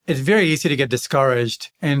it's very easy to get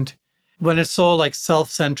discouraged. And when it's so like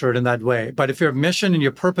self-centered in that way. But if your mission and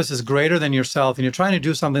your purpose is greater than yourself and you're trying to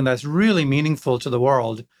do something that's really meaningful to the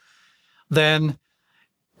world, then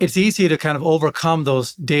it's easy to kind of overcome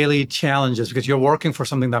those daily challenges because you're working for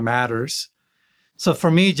something that matters. So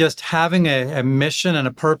for me, just having a mission and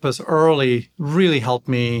a purpose early really helped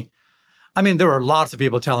me. I mean, there were lots of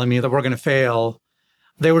people telling me that we're going to fail.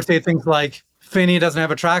 They would say things like, Finney doesn't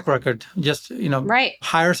have a track record. Just, Right.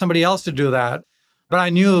 hire somebody else to do that. But I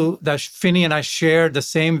knew that Finney and I shared the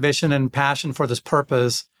same vision and passion for this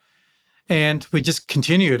purpose. And we just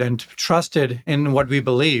continued and trusted in what we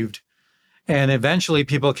believed. And eventually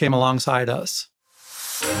people came alongside us.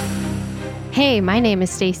 Hey, my name is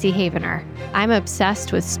Stacey Havener. I'm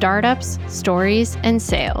obsessed with startups, stories, and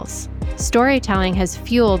sales. Storytelling has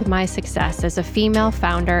fueled my success as a female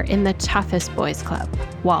founder in the toughest boys club,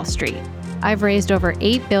 Wall Street. I've raised over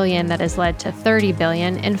 $8 billion that has led to $30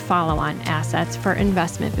 billion in follow-on assets for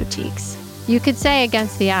investment boutiques. You could say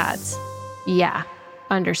against the odds. Yeah,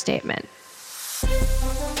 understatement.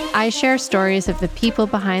 I share stories of the people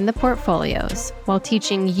behind the portfolios while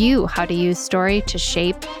teaching you how to use story to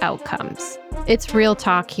shape outcomes. It's real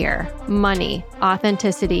talk here. Money,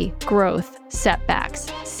 authenticity, growth, setbacks,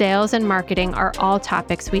 sales, and marketing are all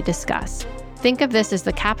topics we discuss. Think of this as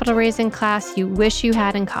the capital raising class you wish you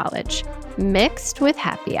had in college, mixed with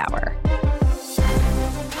happy hour.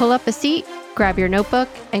 Pull up a seat, grab your notebook,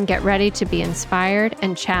 and get ready to be inspired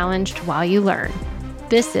and challenged while you learn.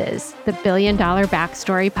 This is the $1 Billion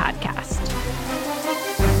Backstory Podcast.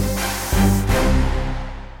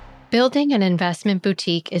 Building an investment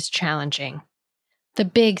boutique is challenging. The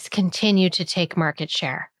bigs continue to take market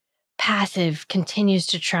share. Passive continues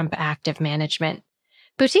to trump active management.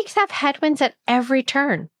 Boutiques have headwinds at every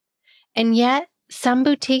turn. And yet, some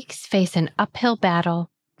boutiques face an uphill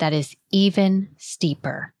battle that is even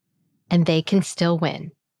steeper, and they can still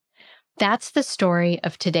win. That's the story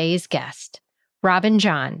of today's guest, Robin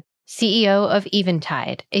John, CEO of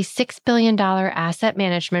Eventide, a $6 billion asset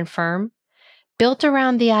management firm built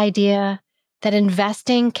around the idea that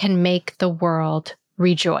investing can make the world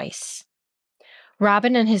rejoice.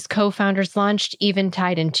 Robin and his co-founders launched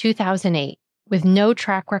Eventide in 2008 with no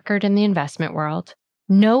track record in the investment world,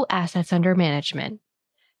 no assets under management,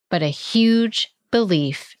 but a huge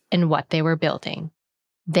belief in what they were building.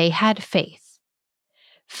 They had faith.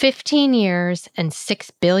 15 years and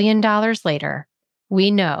 $6 billion later, we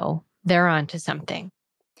know they're onto something.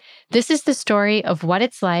 This is the story of what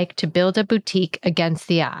it's like to build a boutique against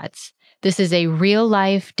the odds. This is a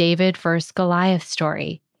real-life David versus Goliath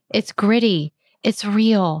story. It's gritty, it's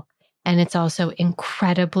real, and it's also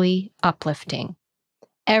incredibly uplifting.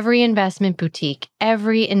 Every investment boutique,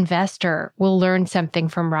 every investor will learn something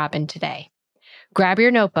from Robin today. Grab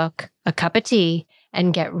your notebook, a cup of tea,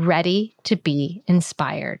 and get ready to be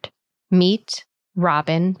inspired. Meet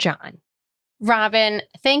Robin John. Robin,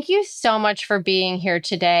 thank you so much for being here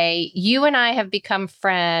today. You and I have become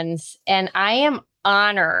friends, and I am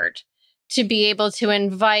honored to be able to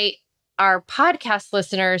invite our podcast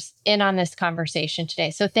listeners in on this conversation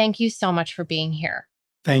today. So thank you so much for being here.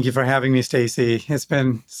 Thank you for having me, Stacey. It's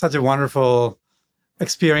been such a wonderful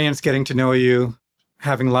experience getting to know you,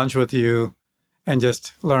 having lunch with you, and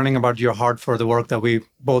just learning about your heart for the work that we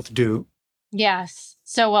both do. Yes,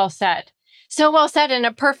 so well said. So well said, and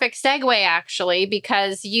a perfect segue, actually,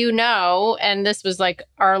 because and this was like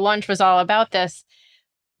our lunch was all about this.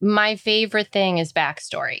 My favorite thing is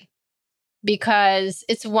backstory, because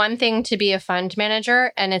it's one thing to be a fund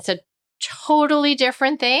manager, and it's a totally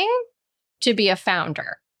different thing to be a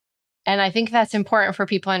founder. And I think that's important for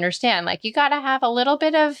people to understand. Like, you got to have a little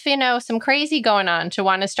bit of, some crazy going on to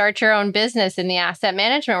want to start your own business in the asset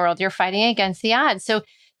management world. You're fighting against the odds. So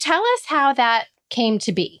tell us how that came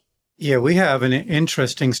to be. Yeah, we have an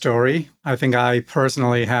interesting story. I think I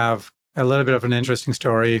personally have a little bit of an interesting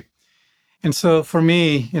story. And so for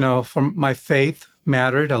me, my faith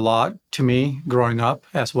mattered a lot to me growing up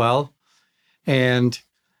as well. And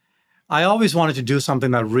I always wanted to do something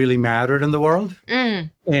that really mattered in the world.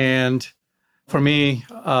 And for me,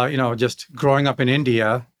 just growing up in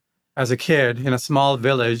India as a kid in a small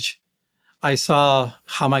village, I saw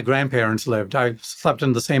how my grandparents lived. I slept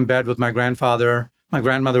in the same bed with my grandfather. My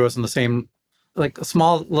grandmother was in the same, like a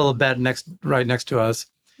small little bed right next to us.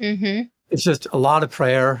 Mm-hmm. It's just a lot of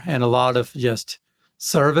prayer and a lot of just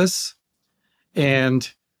service and,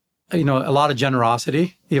 a lot of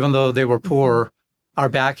generosity. Even though they were poor, our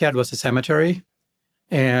backyard was a cemetery.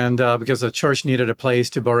 And because the church needed a place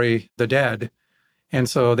to bury the dead. And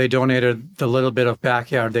so they donated the little bit of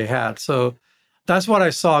backyard they had. So that's what I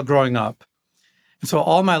saw growing up. And so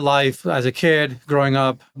all my life as a kid, growing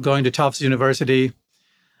up, going to Tufts University,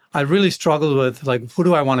 I really struggled with like, who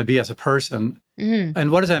do I want to be as a person? Mm,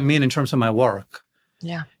 And what does that mean in terms of my work?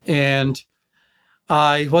 yeah. And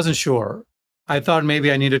I wasn't sure. I thought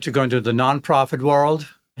maybe I needed to go into the nonprofit world,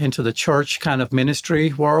 into the church kind of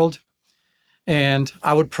ministry world. And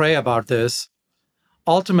I would pray about this.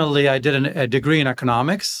 Ultimately, I did a degree in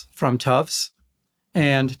economics from Tufts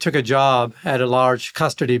and took a job at a large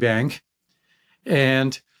custody bank.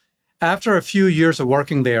 And after a few years of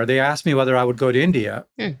working there, they asked me whether I would go to India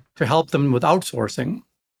Mm, to help them with outsourcing.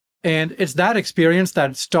 And it's that experience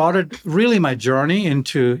that started really my journey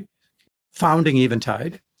into founding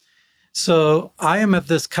Eventide. So I am at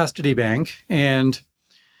this custody bank and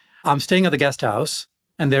I'm staying at the guest house,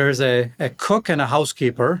 and there's a cook and a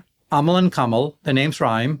housekeeper, Amal and Kamal, the names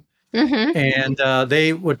rhyme, mm-hmm. and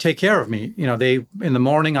they would take care of me. You know, they in the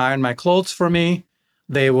morning iron my clothes for me.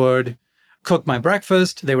 They would cook my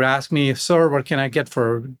breakfast. They would ask me, "Sir, what can I get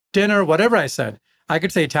for dinner?" Whatever I said, I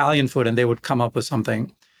could say Italian food, and they would come up with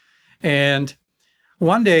something. And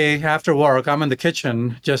one day after work, I'm in the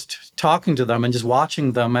kitchen just talking to them and just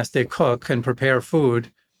watching them as they cook and prepare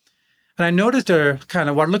food. And I noticed a kind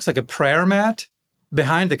of what looks like a prayer mat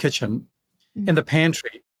behind the kitchen in the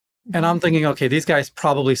pantry. And I'm thinking, okay, these guys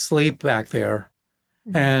probably sleep back there.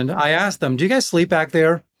 And I asked them, "Do you guys sleep back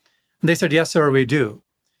there?" And they said, "Yes, sir, we do."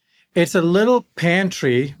 It's a little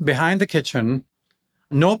pantry behind the kitchen,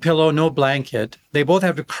 no pillow, no blanket. They both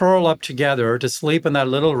have to curl up together to sleep in that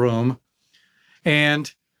little room.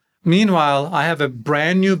 And meanwhile, I have a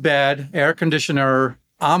brand new bed, air conditioner.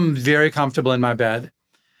 I'm very comfortable in my bed.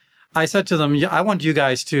 I said to them, "Yeah, I want you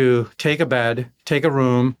guys to take a bed, take a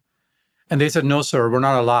room." And they said, "No, sir, we're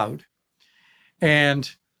not allowed." And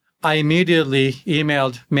I immediately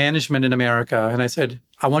emailed management in America and I said,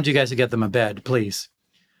 "I want you guys to get them a bed, please."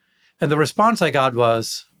 And the response I got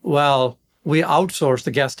was, "Well, we outsource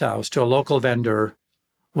the guest house to a local vendor.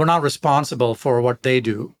 We're not responsible for what they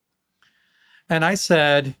do." And I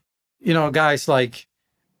said, guys, like,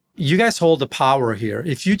 you guys hold the power here.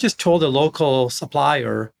 If you just told a local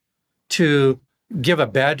supplier to give a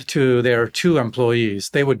bed to their two employees,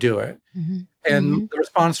 they would do it. Mm-hmm. And Mm-hmm. the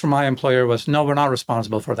response from my employer was, "No, we're not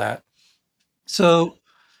responsible for that." So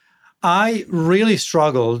I really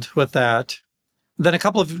struggled with that. Then a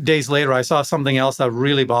couple of days later, I saw something else that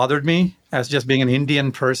really bothered me as just being an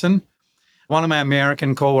Indian person. One of my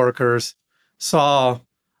American coworkers saw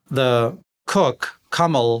the cook,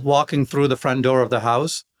 Kamal, walking through the front door of the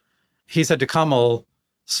house. He said to Kamal,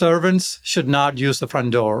 "Servants should not use the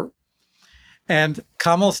front door." And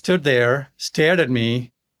Kamal stood there, stared at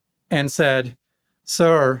me, and said,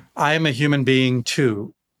 "Sir, I am a human being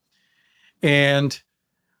too." And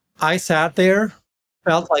I sat there,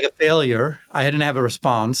 felt like a failure. I didn't have a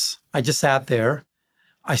response. I just sat there.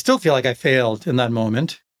 I still feel like I failed in that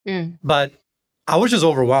moment, Mm. but I was just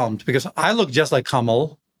overwhelmed because I look just like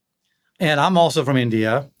Kamal and I'm also from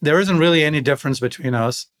India. There isn't really any difference between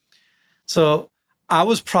us. So I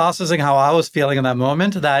was processing how I was feeling in that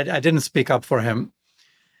moment that I didn't speak up for him.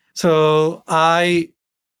 So I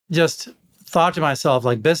just thought to myself,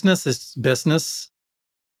 like, business is business,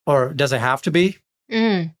 or does it have to be?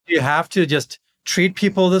 Mm. Do you have to just treat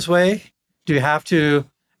people this way? Do you have to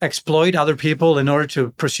exploit other people in order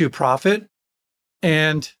to pursue profit?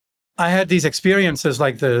 And I had these experiences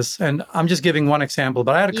like this, and I'm just giving one example,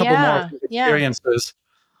 but I had a couple more of Yeah. these Yeah. experiences.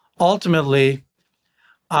 Ultimately,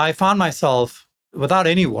 I found myself without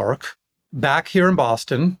any work back here in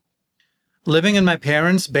Boston, living in my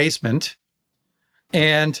parents' basement.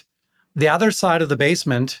 And the other side of the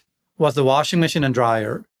basement was the washing machine and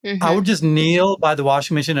dryer. I Mm-hmm. would just kneel by the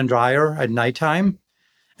washing machine and dryer at nighttime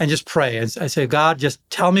and just pray. And I say, "God, just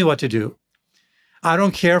tell me what to do. I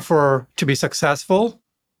don't care for to be successful.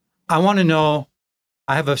 I want to know."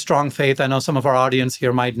 I have a strong faith. I know some of our audience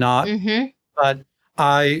here might not, Mm-hmm. but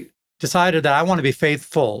I decided that I want to be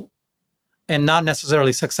faithful and not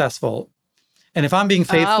necessarily successful. And if I'm being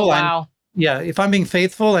Oh, faithful, wow. if I'm being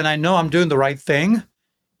faithful and I know I'm doing the right thing,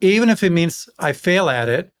 even if it means I fail at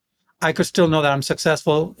it, I could still know that I'm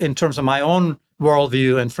successful in terms of my own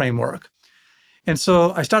worldview and framework. And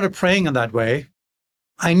so I started praying in that way.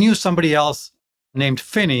 I knew somebody else named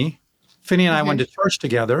Finney. Finney and I went Mm-hmm. to church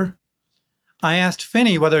together. I asked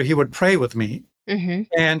Finney whether he would pray with me. Mm-hmm.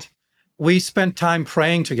 And we spent time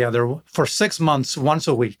praying together for 6 months, once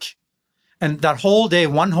a week. And that whole day,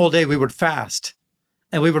 one whole day, we would fast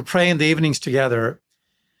and we would pray in the evenings together.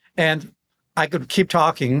 And I could keep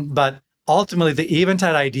talking, but ultimately, the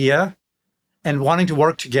Eventide idea and wanting to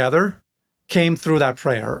work together came through that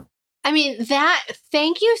prayer. I mean,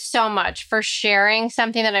 thank you so much for sharing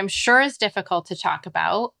something that I'm sure is difficult to talk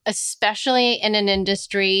about, especially in an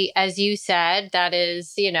industry, as you said, that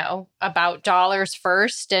is, about dollars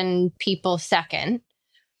first and people second.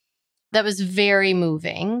 That was very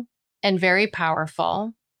moving and very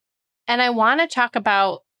powerful. And I want to talk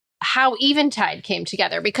about how Eventide came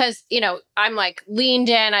together because, I'm like leaned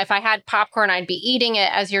in. If I had popcorn, I'd be eating it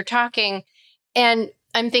as you're talking. And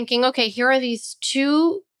I'm thinking, okay, here are these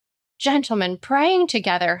two gentlemen praying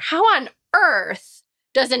together. How on earth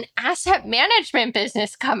does an asset management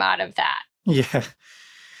business come out of that? Yeah.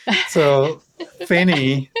 So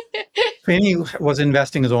Finney, Finney was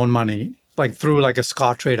investing his own money, like through like a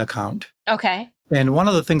Scottrade account. Okay. And one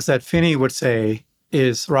of the things that Finney would say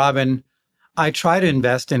is, Robin, I try to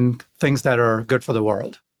invest in things that are good for the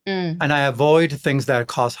world. Mm. And I avoid things that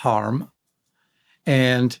cause harm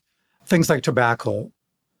and things like tobacco,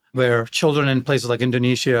 where children in places like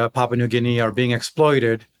Indonesia, Papua New Guinea are being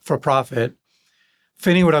exploited for profit.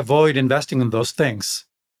 Finney would avoid investing in those things.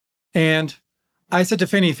 And I said to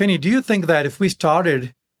Finney, do you think that if we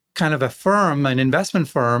started kind of a firm, an investment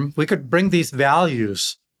firm, we could bring these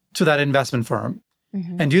values to that investment firm?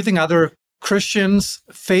 Mm-hmm. And do you think other Christians,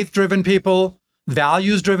 faith-driven people,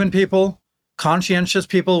 values-driven people, conscientious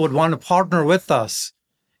people would want to partner with us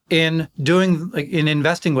in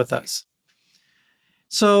investing with us?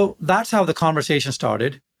 So that's how the conversation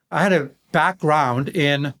started. I had a background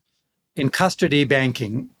in custody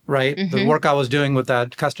banking, right? The Mm-hmm. work I was doing with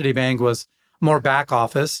that custody bank was more back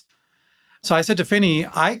office. So I said to Finney,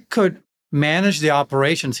 I could manage the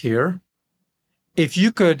operations here if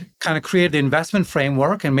you could kind of create the investment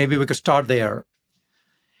framework and maybe we could start there.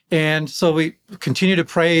 And so we continued to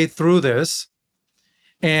pray through this.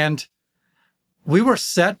 And we were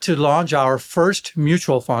set to launch our first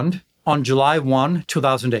mutual fund on July 1,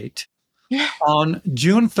 2008. On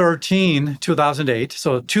June 13, 2008,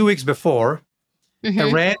 so 2 weeks before, a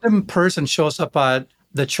Mm-hmm. random person shows up at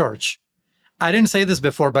the church. I didn't say this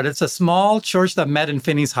before, but it's a small church that met in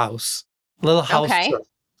Finney's house, a little house Okay. church.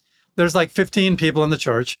 There's like 15 people in the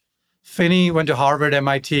church. Finney went to Harvard,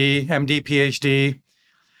 MIT, MD, PhD,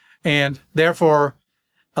 and therefore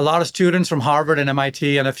a lot of students from Harvard and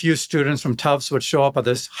MIT and a few students from Tufts would show up at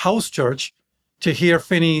this house church to hear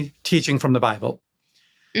Finney teaching from the Bible.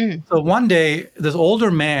 Mm. So one day, this older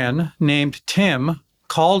man named Tim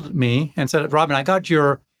called me and said, Robin, I got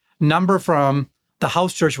your number from the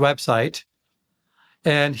house church website.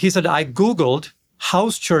 And he said, I Googled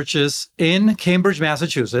house churches in Cambridge,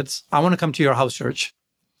 Massachusetts. I want to come to your house church.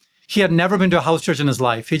 He had never been to a house church in his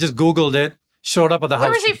life. He just Googled it, showed up at the Where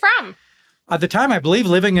house was he church. from? At the time, I believe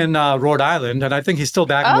living in Rhode Island, and I think he's still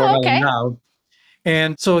back in Rhode Oh, Island okay. now.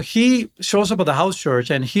 And so he shows up at the house church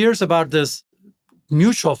and hears about this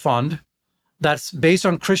mutual fund that's based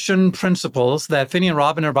on Christian principles that Finney and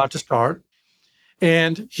Robin are about to start.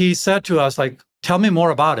 And he said to us, like, tell me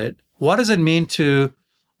more about it. What does it mean to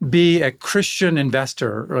be a Christian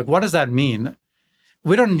investor? Like, what does that mean?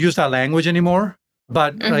 We don't use that language anymore,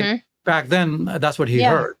 but like Mm-hmm. back then, that's what he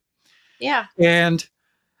Yeah. heard. Yeah. And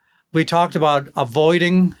we talked about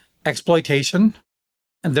avoiding exploitation.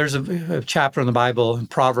 And there's a chapter in the Bible, in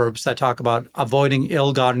Proverbs, that talk about avoiding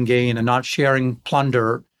ill-gotten gain and not sharing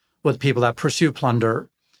plunder with people that pursue plunder.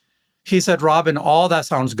 He said, Robin, all that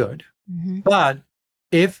sounds good. Mm-hmm. But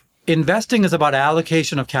if investing is about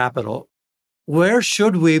allocation of capital, where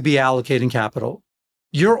should we be allocating capital?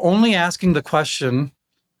 You're only asking the question,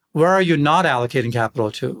 where are you not allocating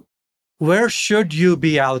capital to? Where should you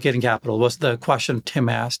be allocating capital was the question Tim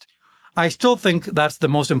asked. I still think that's the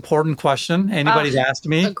most important question anybody's asked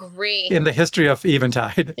me Agree. in the history of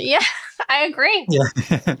Eventide. Yeah, I agree.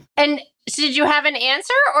 Yeah. And so did you have an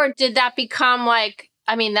answer or did that become like,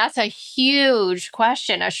 I mean, that's a huge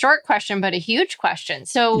question, a short question, but a huge question.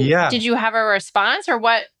 So Yeah. did you have a response or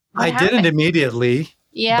what I happened? didn't immediately, but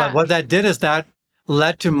Yeah. what that did is that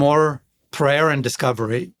led to more prayer and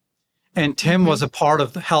discovery. And Tim Mhm. was a part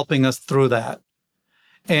of helping us through that.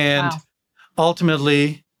 And Wow.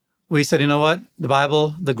 ultimately, we said, you know what? The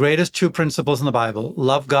Bible, the greatest two principles in the Bible,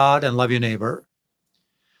 love God and love your neighbor.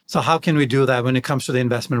 So how can we do that when it comes to the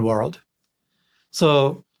investment world?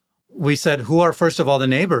 So we said, who are, first of all, the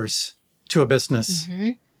neighbors to a business?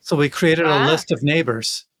 Mhm. So we created a Ah. list of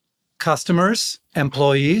neighbors: customers,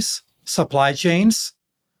 employees, supply chains,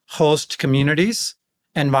 host communities,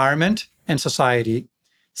 environment, and society.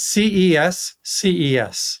 CES,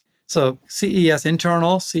 CES. So CES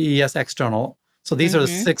internal, CES external. So these are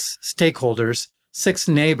the Mhm. 6 stakeholders, 6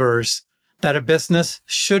 neighbors that a business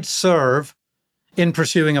should serve in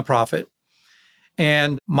pursuing a profit.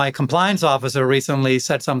 And my compliance officer recently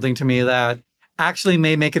said something to me that actually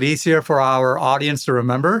may make it easier for our audience to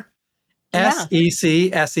remember. Yeah.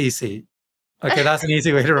 SEC, SEC. Okay, that's an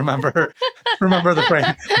easy way to remember the frame.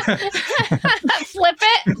 Flip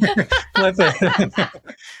it. Flip it.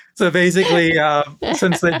 So basically,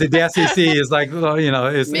 since the SEC is like,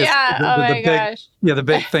 is Yeah. Oh the my big, gosh. the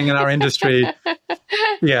big thing in our industry.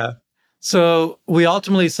 Yeah. So we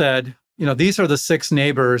ultimately said, these are the 6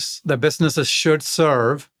 neighbors that businesses should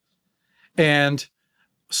serve. And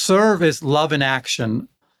serve is love in action.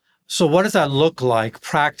 So what does that look like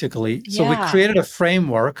practically? So we Yeah. created a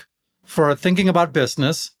framework for thinking about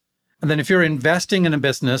business. And then if you're investing in a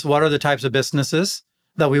business, what are the types of businesses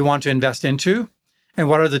that we want to invest into? And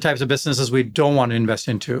what are the types of businesses we don't want to invest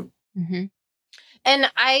into? Mm-hmm.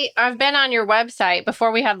 And I've been on your website.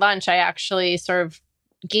 Before we had lunch, I actually sort of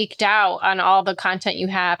geeked out on all the content you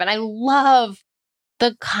have. And I love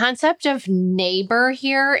the concept of neighbor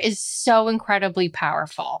here is so incredibly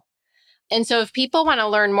powerful. And so if people want to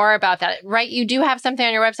learn more about that, right, you do have something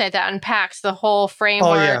on your website that unpacks the whole Oh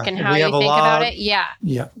framework yeah, and how we have you a think about lot. it. Yeah.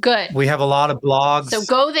 Yeah, Good. we have a lot of So blogs.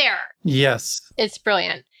 go there. Yes. It's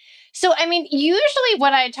brilliant. So, I mean, usually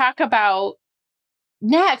what I talk about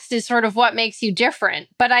next is sort of what makes you different.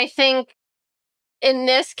 But I think in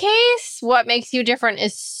this case, what makes you different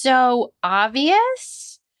is so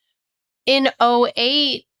obvious. In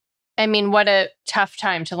 '08, I mean, what a tough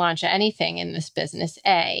time to launch anything in this business,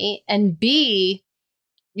 A. And B,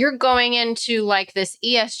 you're going into like this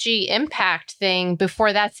ESG impact thing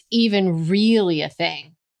before that's even really a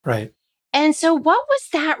thing. Right. And so, what was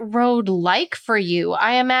that road like for you?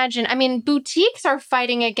 I imagine, I mean, boutiques are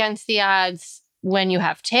fighting against the odds when you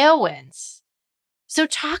have tailwinds. So,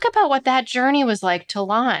 talk about what that journey was like to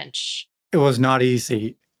launch. It was not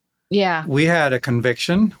easy. Yeah. We had a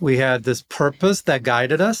conviction. We had this purpose that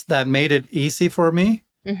guided us that made it easy for me.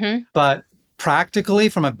 Mm-hmm. But practically,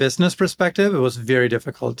 from a business perspective, it was very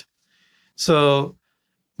difficult. So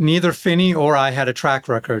neither Finney or I had a track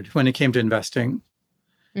record when it came to investing.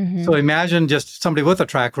 Mm-hmm. So imagine just somebody with a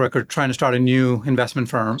track record trying to start a new investment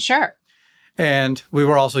firm. Sure. And we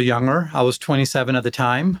were also younger. I was 27 at the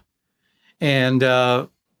time. And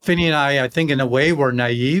Finney and I think in a way, were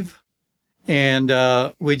naive. And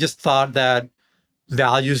we just thought that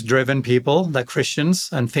values-driven people, that Christians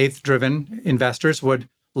and faith-driven investors would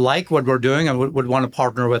like what we're doing and would want to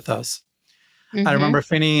partner with us. Mm-hmm. I remember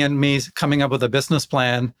Finney and me coming up with a business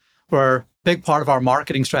plan where a big part of our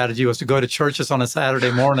marketing strategy was to go to churches on a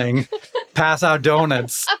Saturday morning, pass out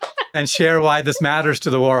donuts, and share why this matters to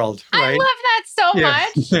the world. Right? I love that so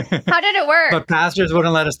much. How did it work? But pastors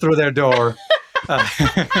wouldn't let us through their door.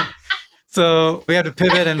 So we had to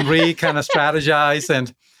pivot and kind of strategize.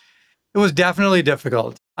 And it was definitely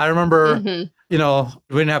difficult. I remember, Mm-hmm.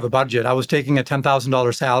 we didn't have a budget. I was taking a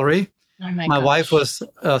 $10,000 salary. Oh my My gosh. wife was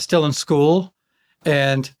still in school,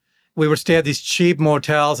 and we would stay at these cheap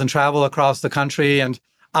motels and travel across the country. And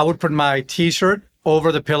I would put my T-shirt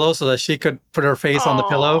over the pillow so that she could put her face on the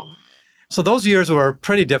pillow. So those years were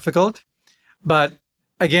pretty difficult. But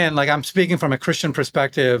again, like I'm speaking from a Christian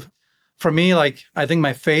perspective, for me, like I think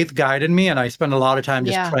my faith guided me, and I spent a lot of time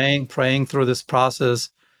just praying through this process.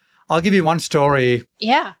 I'll give you one story.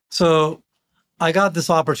 Yeah. So I got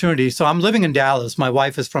this opportunity. So I'm living in Dallas. My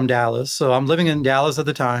wife is from Dallas. So I'm living in Dallas at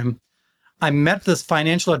the time. I met this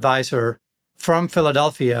financial advisor from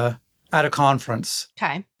Philadelphia at a conference.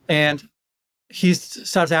 Okay. And he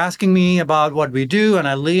starts asking me about what we do. And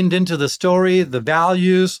I leaned into the story, the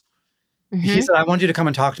values. Mm-hmm. He said, I want you to come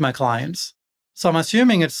and talk to my clients. So I'm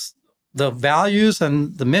assuming it's the values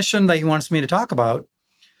and the mission that he wants me to talk about.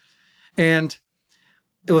 And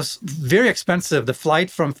it was very expensive, the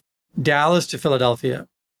flight from Dallas to Philadelphia.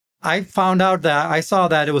 I saw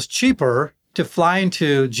that it was cheaper to fly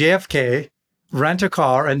into JFK, rent a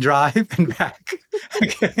car, and drive and back.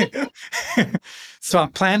 Okay. So I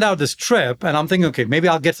planned out this trip, and I'm thinking, okay, maybe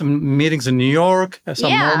I'll get some meetings in New York,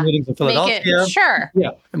 some more meetings in Philadelphia. Sure.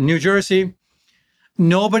 Yeah, New Jersey.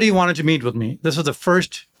 Nobody wanted to meet with me. This was the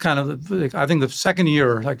first kind of, I think the second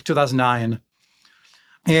year, like 2009.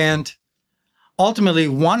 And ultimately,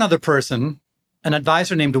 one other person, an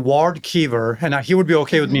advisor named Ward Keever, and he would be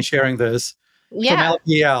okay with me sharing this, from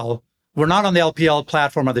LPL. We're not on the LPL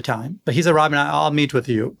platform at the time, but he said, Robin, I'll meet with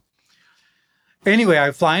you. Anyway,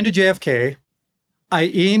 I fly into JFK.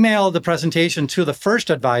 I email the presentation to the first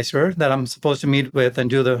advisor that I'm supposed to meet with and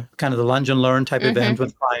do the kind of the lunch and learn type event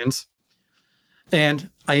with clients. And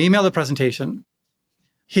I email the presentation.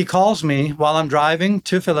 He calls me while I'm driving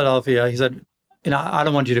to Philadelphia. He said, I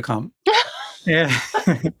don't want you to come. Yeah.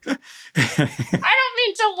 I don't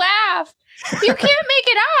mean to laugh. You can't make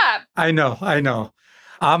it up. I know.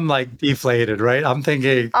 I'm like deflated, right? I'm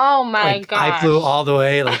thinking Oh my like I flew gosh. all the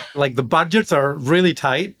way, like the budgets are really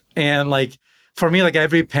tight. And like for me, like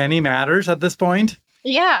every penny matters at this point.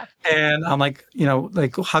 Yeah. And I'm like,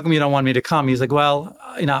 like, how come you don't want me to come? He's like, well,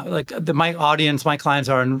 like my audience, my clients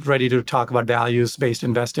aren't ready to talk about values-based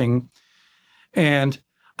investing. And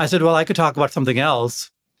I said, well, I could talk about something else.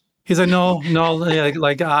 He said, no, no,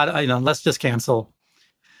 let's just cancel.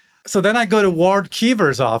 So then I go to Ward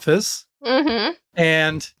Keever's office, Mm-hmm.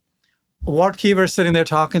 and Ward Keever's sitting there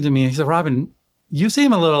talking to me. He said, Robin, you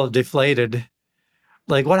seem a little deflated.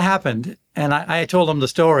 Like, what happened? And I told him the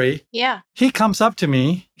story. Yeah. He comes up to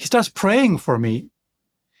me. He starts praying for me.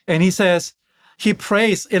 And he says, he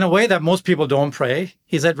prays in a way that most people don't pray.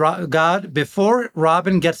 He said, God, before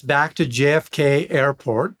Robin gets back to JFK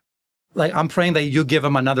Airport, like I'm praying that you give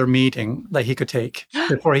him another meeting that he could take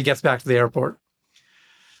before he gets back to the airport.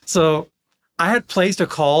 So I had placed a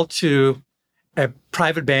call to a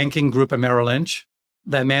private banking group at Merrill Lynch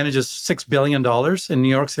that manages $6 billion in New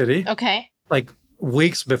York City, Okay. like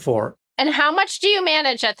weeks before, And how much do you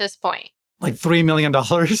manage at this point? like $3 million.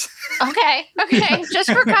 Okay. Okay.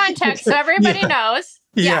 Just for context, so everybody knows.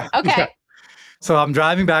 Yeah. Yeah. Okay. So I'm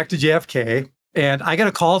driving back to JFK and I get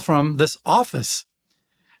a call from this office.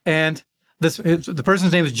 And the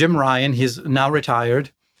person's name is Jim Ryan. He's now retired.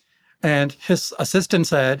 And his assistant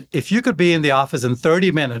said, if you could be in the office in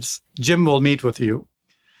 30 minutes, Jim will meet with you.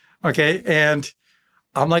 Okay. And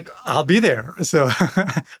I'm like, I'll be there. So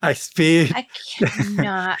I speed I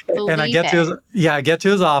cannot and I believe get to I get to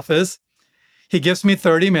his office. He gives me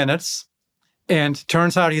 30 minutes. And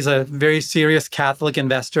turns out he's a very serious Catholic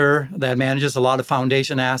investor that manages a lot of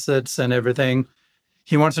foundation assets and everything.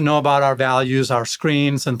 He wants to know about our values, our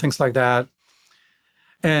screens, and things like that.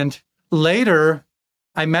 And later,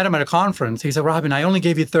 I met him at a conference. He said, Robin, I only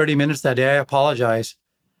gave you 30 minutes that day. I apologize.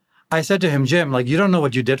 I said to him, Jim, like, you don't know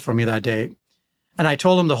what you did for me that day. And I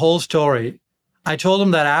told him the whole story. I told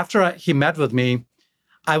him that after he met with me,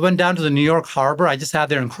 I went down to the New York harbor. I just sat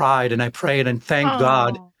there and cried and I prayed and thanked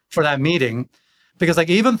God Oh. for that meeting. Because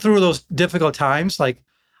like even through those difficult times, like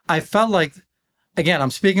I felt like, again,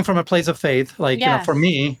 I'm speaking from a place of faith, like, for Yes.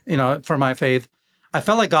 me, for my faith, I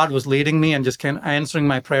felt like God was leading me and just kind of answering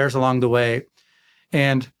my prayers along the way.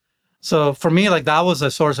 And so for me, like that was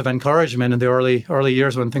a source of encouragement in the early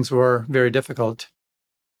years when things were very difficult.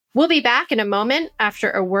 We'll be back in a moment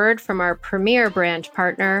after a word from our premier brand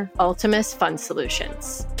partner, Ultimus Fund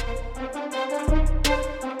Solutions.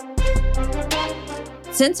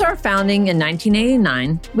 Since our founding in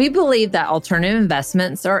 1989, we believe that alternative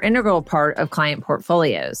investments are an integral part of client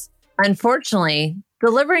portfolios. Unfortunately,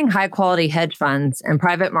 delivering high-quality hedge funds and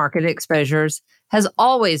private market exposures has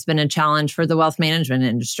always been a challenge for the wealth management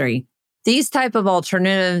industry. These type of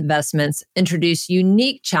alternative investments introduce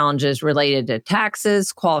unique challenges related to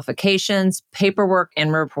taxes, qualifications, paperwork,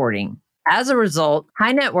 and reporting. As a result,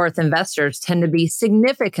 high net worth investors tend to be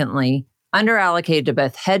significantly underallocated to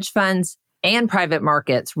both hedge funds and private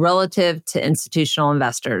markets relative to institutional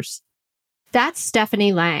investors. That's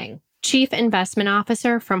Stephanie Lang, Chief Investment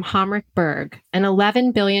Officer from Homrich Berg, an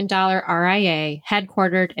 $11 billion RIA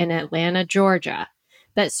headquartered in Atlanta, Georgia,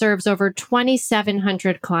 that serves over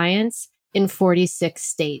 2,700 clients in 46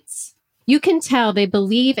 states. You can tell they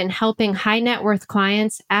believe in helping high net worth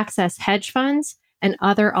clients access hedge funds and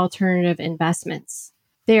other alternative investments.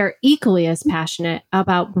 They are equally as passionate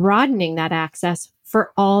about broadening that access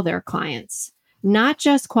for all their clients, not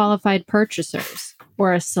just qualified purchasers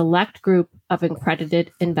or a select group of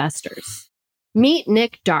accredited investors. Meet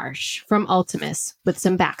Nick Darsh from Ultimus with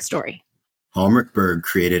some backstory. Homrich Berg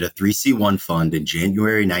created a 3C1 fund in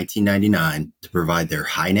January 1999 to provide their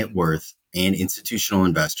high net worth and institutional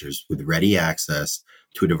investors with ready access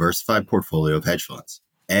to a diversified portfolio of hedge funds.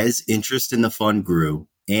 As interest in the fund grew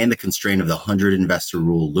and the constraint of the 100 investor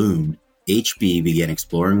rule loomed, HB began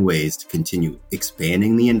exploring ways to continue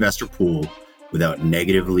expanding the investor pool without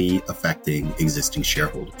negatively affecting existing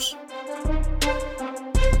shareholders.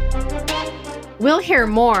 We'll hear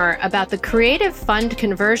more about the creative fund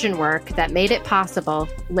conversion work that made it possible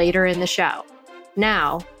later in the show.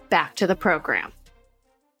 Now, back to the program.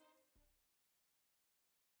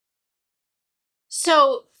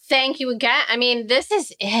 So, thank you again. I mean, this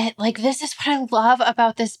is it. Like, this is what I love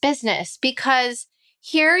about this business because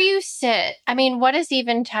here you sit. I mean, what is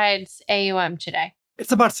Eventide's AUM today?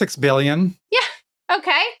 It's about 6 billion. Yeah.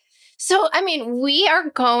 Okay. So, I mean, we are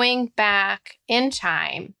going back in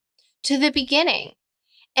time to the beginning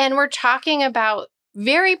and we're talking about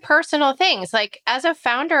very personal things. Like as a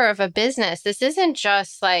founder of a business, this isn't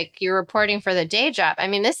just like you're reporting for the day job. I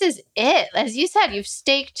mean, this is it. As you said, you've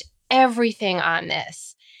staked everything on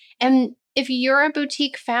this. And if you're a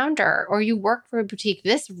boutique founder or you work for a boutique,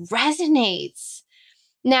 this resonates.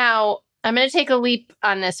 Now, I'm going to take a leap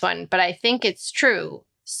on this one, but I think it's true.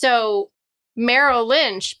 So Merrill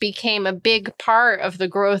Lynch became a big part of the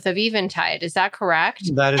growth of Eventide. Is that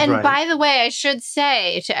correct? That is And right. by the way, I should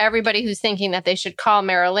say to everybody who's thinking that they should call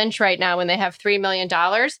Merrill Lynch right now when they have $3 million,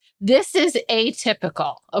 this is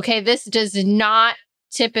atypical. Okay. This does not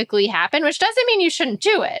typically happen, which doesn't mean you shouldn't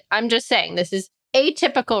do it. I'm just saying this is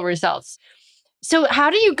atypical results. So how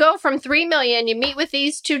do you go from 3 million? You meet with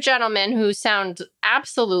these two gentlemen who sound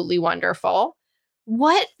absolutely wonderful.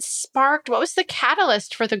 What was the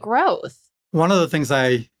catalyst for the growth? One of the things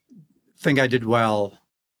I think I did well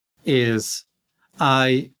is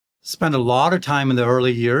I spent a lot of time in the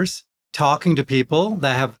early years talking to people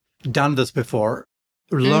that have done this before,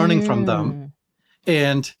 learning from them.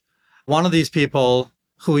 And one of these people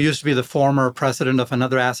who used to be the former president of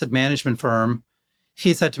another asset management firm,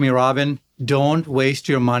 he said to me, Robin, don't waste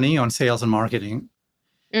your money on sales and marketing.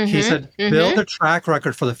 He said, build a track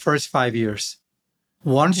record for the first 5 years.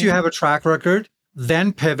 Once you have a track record,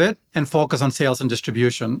 then pivot and focus on sales and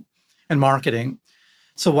distribution and marketing.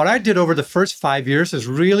 So what I did over the first 5 years is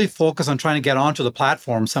really focus on trying to get onto the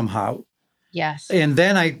platform somehow. Yes. And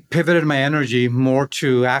then I pivoted my energy more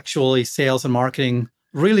to actually sales and marketing,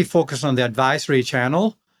 really focused on the advisory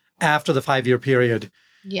channel after the 5-year period.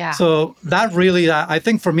 Yeah. So that really, I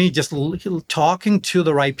think for me, just talking to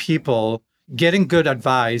the right people, getting good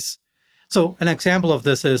advice. So an example of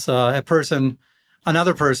this is another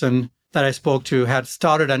person that I spoke to had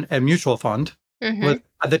started a mutual fund. With,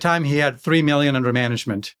 at the time, he had 3 million under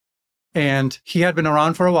management. And he had been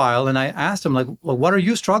around for a while. And I asked him, like, well, what are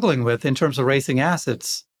you struggling with in terms of raising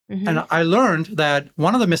assets? And I learned that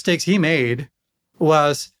one of the mistakes he made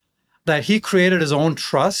was that he created his own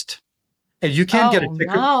trust. And you can't get a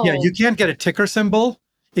ticker. No. Yeah, you can't get a ticker symbol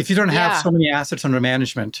if you don't have so many assets under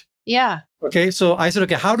management. Yeah. Okay. So I said,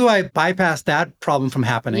 okay, how do I bypass that problem from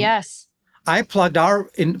happening? Yes. I plugged our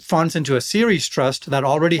funds into a series trust that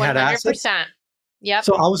already had assets. 100%. Yep.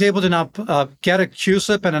 So I was able to now get a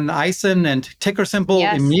QSIP and an ISIN and ticker symbol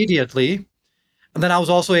immediately. And then I was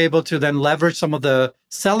also able to then leverage some of the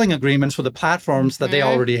selling agreements for the platforms that they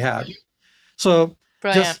already had. So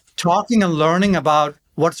just talking and learning about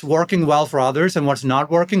what's working well for others and what's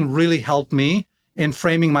not working really helped me in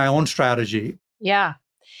framing my own strategy. Yeah.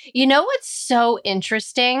 You know what's so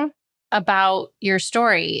interesting about your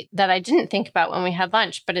story that I didn't think about when we had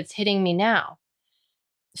lunch, but it's hitting me now?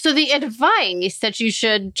 So the advice that you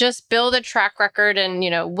should just build a track record and,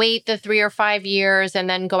 wait the 3 or 5 years and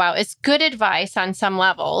then go out, it's good advice on some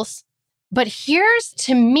levels. But here's,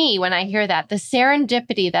 to me, when I hear that, the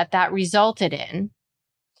serendipity that resulted in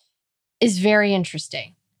is very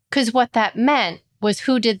interesting. Because what that meant was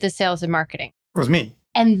who did the sales and marketing? It was me.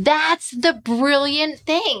 And that's the brilliant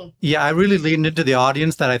thing. Yeah, I really leaned into the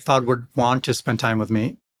audience that I thought would want to spend time with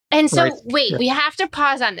me. And so, we have to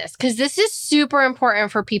pause on this because this is super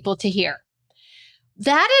important for people to hear.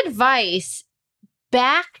 That advice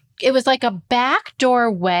it was like a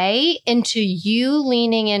backdoor way into you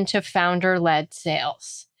leaning into founder-led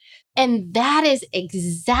sales. And that is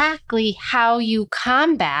exactly how you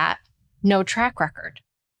combat no track record.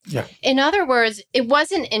 Yeah. In other words, it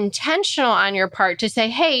wasn't intentional on your part to say,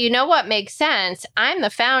 hey, you know what makes sense? I'm the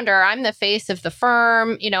founder. I'm the face of the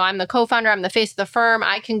firm. I'm the co-founder. I'm the face of the firm.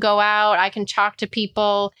 I can go out. I can talk to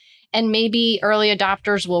people and maybe early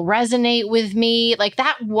adopters will resonate with me. Like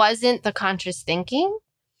that wasn't the conscious thinking.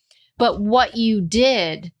 But what you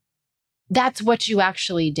did, that's what you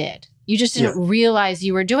actually did. You just didn't realize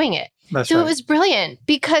you were doing it. That's It right. was brilliant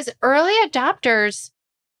because early adopters,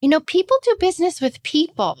 people do business with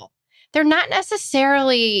people. They're not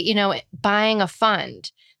necessarily, buying a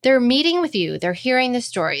fund. They're meeting with you. They're hearing the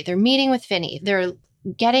story. They're meeting with Vinny. They're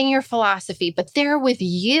getting your philosophy, but they're with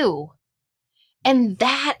you. And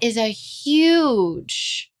that is a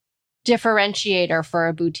huge differentiator for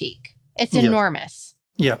a boutique. It's enormous.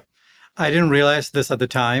 Yeah. I didn't realize this at the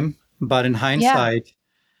time, but in hindsight,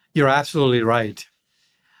 you're absolutely right.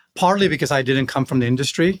 Partly because I didn't come from the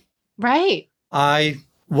industry. Right. I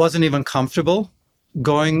wasn't even comfortable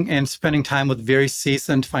going and spending time with very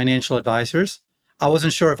seasoned financial advisors. I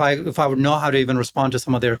wasn't sure if I would know how to even respond to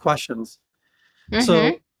some of their questions.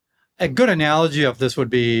 So a good analogy of this would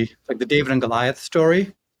be like the David and Goliath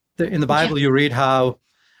story. In the Bible, you read how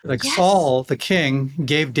Saul, the king,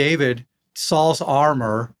 gave David Saul's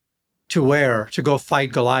armor to wear to go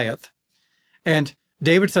fight Goliath. And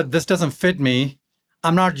David said, this doesn't fit me.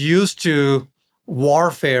 I'm not used to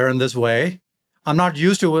warfare in this way. I'm not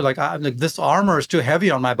used to it. This armor is too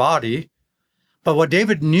heavy on my body. But what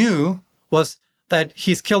David knew was that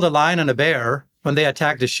he's killed a lion and a bear when they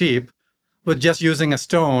attacked the sheep with just using a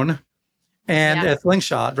stone and Yeah. a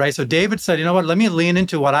slingshot, right? So David said, you know what, let me lean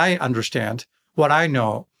into what I understand, what I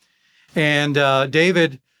know. And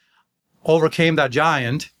David overcame that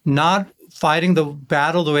giant, not fighting the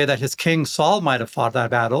battle the way that his king Saul might have fought that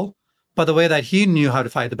battle, but the way that he knew how to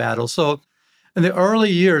fight the battle. So in the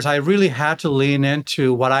early years, I really had to lean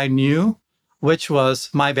into what I knew, which was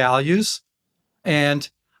my values. And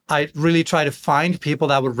I really try to find people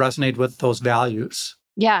that would resonate with those values.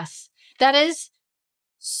 Yes. That is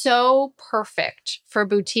so perfect for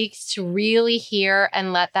boutiques to really hear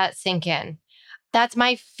and let that sink in. That's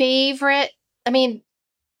my favorite. I mean,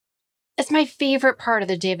 it's my favorite part of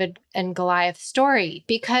the David and Goliath story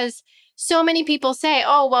because so many people say,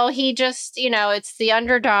 oh, well, he just, it's the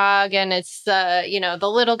underdog and it's the,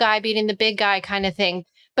 the little guy beating the big guy kind of thing.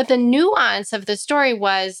 But the nuance of the story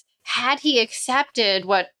was, had he accepted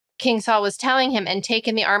what King Saul was telling him and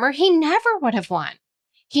taken the armor, he never would have won.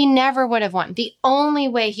 He never would have won. The only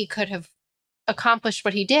way he could have accomplished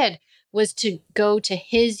what he did was to go to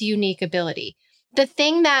his unique ability. The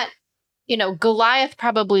thing that Goliath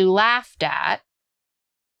probably laughed at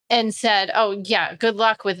and said, oh, yeah, good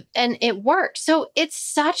luck with, and it worked. So it's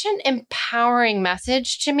such an empowering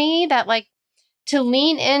message to me that, like, to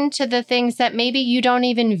lean into the things that maybe you don't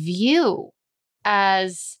even view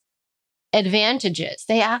as advantages,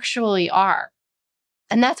 they actually are.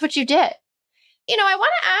 And that's what you did. I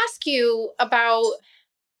want to ask you about,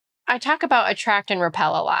 I talk about attract and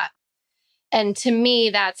repel a lot. And to me,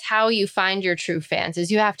 that's how you find your true fans,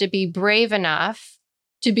 is you have to be brave enough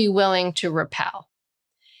to be willing to repel.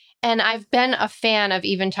 And I've been a fan of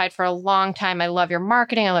Eventide for a long time. I love your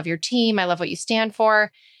marketing. I love your team. I love what you stand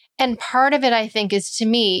for. And part of it, I think, is, to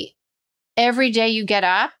me, every day you get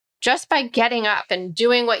up, just by getting up and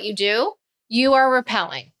doing what you do, you are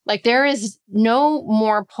repelling. Like, there is no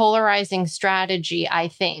more polarizing strategy, I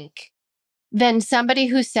think, than somebody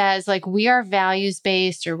who says, like, we are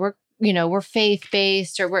values-based, or we're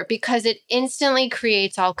faith-based, or because it instantly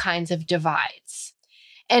creates all kinds of divides.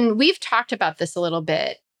 And we've talked about this a little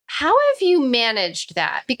bit. How have you managed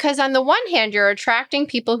that? Because on the one hand, you're attracting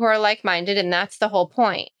people who are like-minded, and that's the whole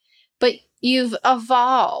point. But you've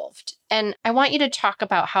evolved. And I want you to talk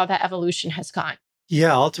about how that evolution has gone.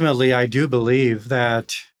 Yeah, ultimately, I do believe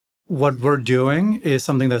that what we're doing is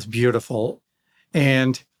something that's beautiful.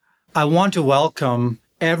 And I want to welcome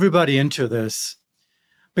everybody into this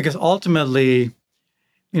because ultimately,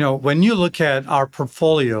 when you look at our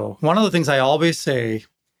portfolio, one of the things I always say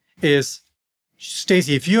is,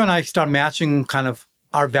 Stacey, if you and I start matching kind of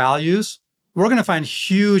our values, we're going to find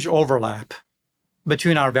huge overlap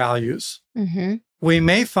between our values. Mm-hmm. We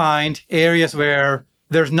may find areas where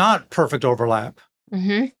there's not perfect overlap.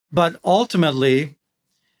 Mm-hmm. But ultimately,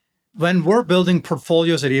 when we're building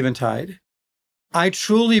portfolios at Eventide, I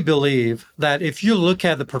truly believe that if you look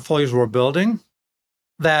at the portfolios we're building,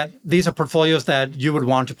 that these are portfolios that you would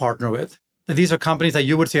want to partner with. That these are companies that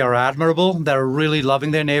you would say are admirable, that are really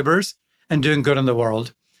loving their neighbors and doing good in the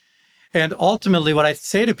world. And ultimately, what I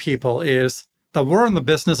say to people is that we're in the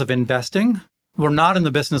business of investing. We're not in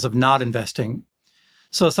the business of not investing.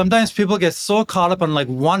 So sometimes people get so caught up on like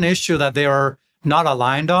one issue that they are not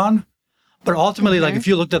aligned on. But ultimately, like if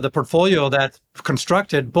you looked at the portfolio that's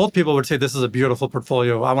constructed, both people would say, this is a beautiful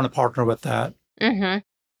portfolio. I want to partner with that. Mm-hmm.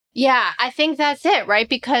 Yeah, I think that's it, right?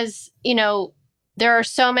 Because, there are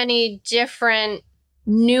so many different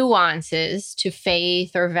nuances to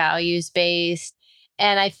faith or values-based.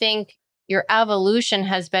 And I think your evolution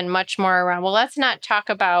has been much more around, well, let's not talk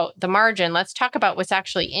about the margin. Let's talk about what's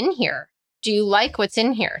actually in here. Do you like what's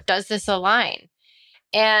in here? Does this align?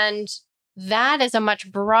 And that is a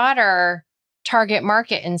much broader target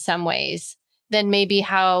market in some ways than maybe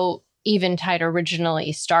how Eventide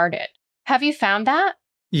originally started. Have you found that?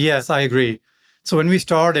 Yes, I agree. So when we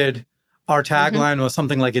started, our Mm-hmm. tagline was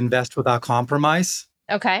something like invest without compromise.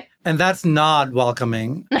 Okay. And that's not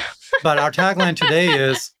welcoming. But our tagline today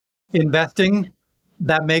is investing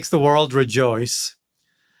that makes the world rejoice.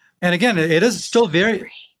 And again, it is still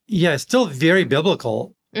it's still very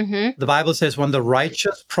biblical. Mm-hmm. The Bible says, when the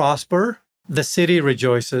righteous prosper, the city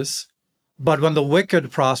rejoices. But when the wicked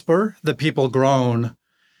prosper, the people groan.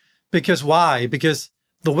 Because why? Because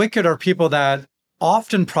the wicked are people that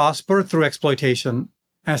often prosper through exploitation.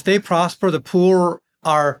 As they prosper, the poor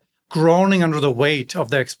are groaning under the weight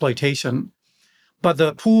of the exploitation. But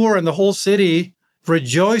the poor and the whole city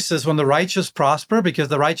rejoices when the righteous prosper, because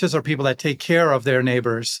the righteous are people that take care of their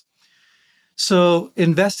neighbors. So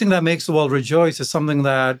investing that makes the world rejoice is something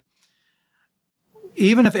that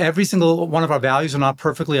even if every single one of our values are not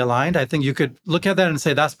perfectly aligned, I think you could look at that and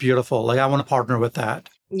say, that's beautiful. Like, I want to partner with that.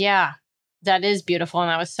 Yeah, that is beautiful. And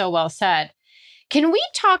that was so well said. Can we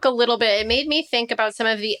talk a little bit? It made me think about some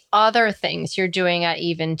of the other things you're doing at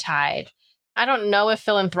Eventide. I don't know if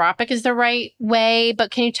philanthropic is the right way,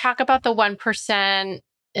 but can you talk about the 1%?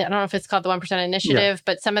 I don't know if it's called the 1% Yeah. initiative,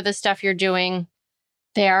 but some of the stuff you're doing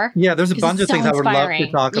there, Yeah, there's a because bunch it's of so things I would love to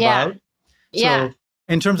inspiring. talk Yeah. about. Yeah. So,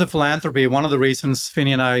 in terms of philanthropy, one of the reasons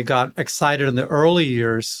Finney and I got excited in the early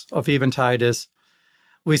years of Eventide is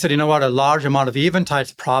we said, you know what, a large amount of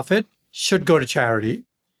Eventide's profit should go to charity.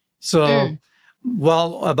 So, Mm,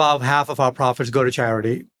 well, about half of our profits go to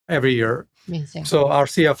charity every year. amazing. So, our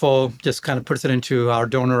CFO just kind of puts it into our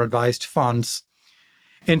donor advised funds.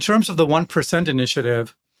 In terms of the 1%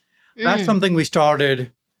 initiative, that's Mm, something we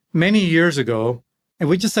started many years ago. And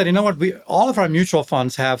we just said, you know what, all of our mutual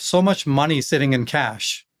funds have so much money sitting in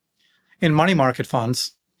cash, in money market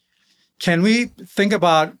funds. Can we think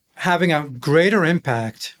about having a greater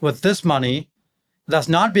impact with this money that's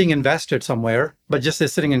not being invested somewhere, but just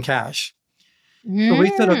is sitting in cash? So we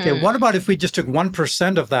said, okay, mm, what about if we just took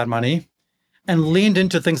 1% of that money and leaned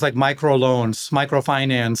into things like microloans,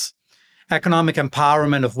 microfinance, economic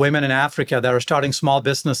empowerment of women in Africa that are starting small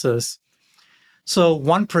businesses? So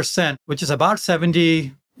 1%, which is about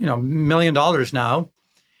 $70 million now,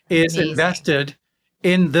 is amazing. invested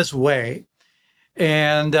in this way.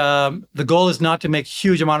 And the goal is not to make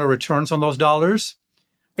huge amount of returns on those dollars.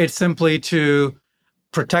 It's simply to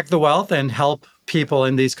protect the wealth and help people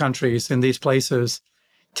in these countries, in these places.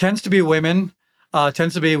 Tends to be women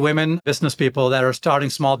business people that are starting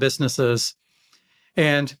small businesses.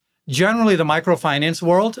 And generally, the microfinance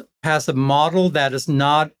world has a model that is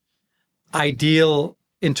not ideal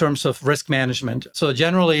in terms of risk management. So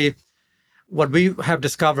generally, what we have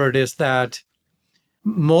discovered is that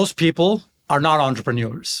most people are not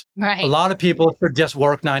entrepreneurs. A Right. lot of people should just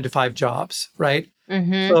work 9 to 5 jobs, right?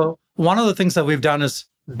 Mm-hmm. So one of the things that we've done is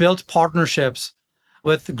built partnerships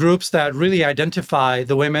with groups that really identify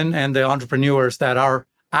the women and the entrepreneurs that are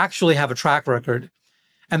actually have a track record.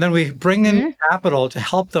 And then we bring in Mm-hmm. capital to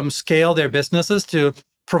help them scale their businesses to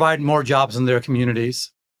provide more jobs in their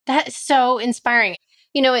communities. That's so inspiring.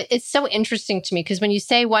 It's so interesting to me because when you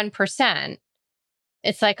say 1%,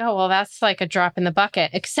 it's like, oh, well, that's like a drop in the bucket,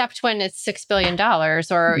 except when it's $6 billion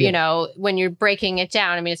or, Yeah. when you're breaking it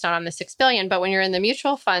down. I mean, it's not on the 6 billion, but when you're in the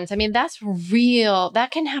mutual funds, I mean, that's real. That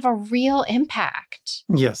can have a real impact.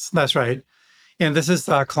 Yes, that's right. And this is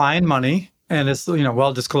client money, and it's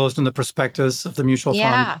well disclosed in the prospectus of the mutual fund.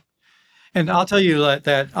 Yeah. And I'll tell you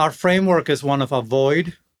that our framework is one of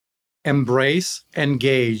avoid, embrace,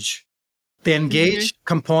 engage. The Mm-hmm. engage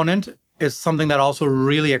component is something that also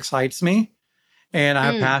really excites me and I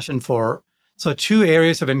have Mm, passion for. So, two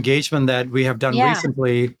areas of engagement that we have done yeah.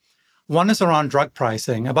 recently. One is around drug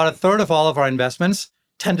pricing. About a third of all of our investments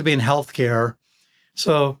tend to be in healthcare.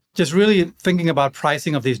 So, just really thinking about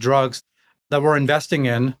pricing of these drugs that we're investing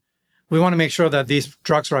in, we want to make sure that these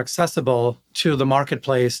drugs are accessible to the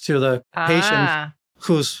marketplace, to the patients Ah.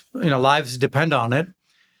 whose lives depend on it.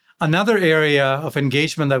 Another area of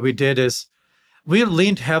engagement that we did is we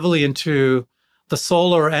leaned heavily into the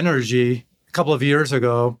solar energy a couple of years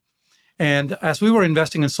ago. And as we were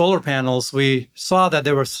investing in solar panels, we saw that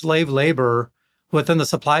there was slave labor within the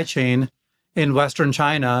supply chain in Western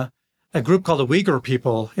China. A group called the Uyghur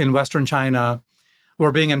people in Western China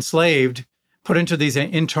were being enslaved, put into these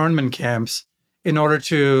internment camps in order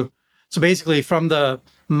to, so basically from the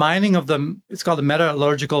mining of it's called the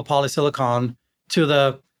metallurgical polysilicon, to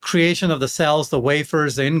the creation of the cells, the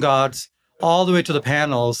wafers, the ingots, all the way to the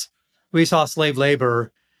panels, we saw slave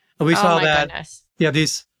labor. And we Oh saw my that, goodness. yeah,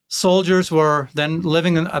 these soldiers were then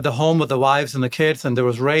living at the home with the wives and the kids, and there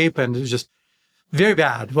was rape, and it was just very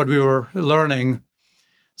bad what we were learning.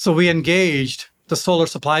 So we engaged the solar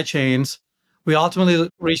supply chains. We ultimately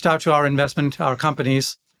reached out to our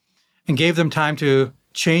companies, and gave them time to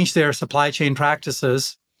change their supply chain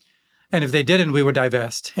practices. And if they didn't, we would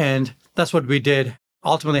divest. And that's what we did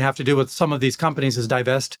ultimately have to do with some of these companies is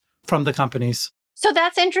divest from the companies. So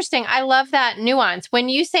that's interesting. I love that nuance. When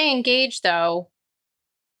you say engage, though,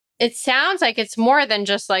 it sounds like it's more than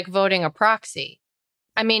just like voting a proxy.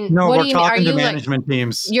 I mean, No, what do we're you mean? Are talking to you like, management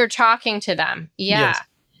teams. you're talking to them? Yeah. Yes.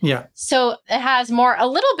 Yeah. So it has a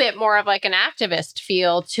little bit more of like an activist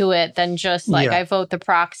feel to it than just like Yeah. I vote the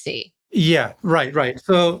proxy. Yeah. Right. Right.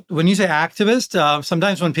 So when you say activist,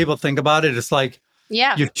 sometimes when people think about it, it's like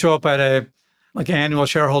Yeah. you show up at an annual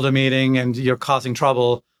shareholder meeting and you're causing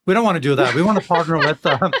trouble. We don't want to do that. We want to partner with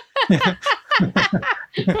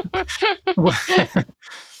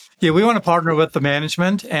Yeah, we want to partner with the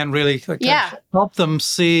management and really Yeah. help them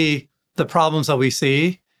see the problems that we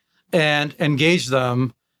see and engage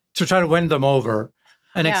them to try to win them over.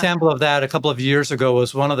 An Yeah. example of that a couple of years ago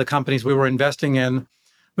was one of the companies we were investing in.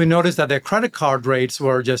 We noticed that their credit card rates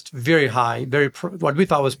were just very high, what we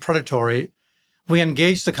thought was predatory. We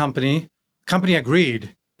engaged the company. Company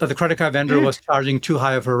agreed that the credit card vendor was charging too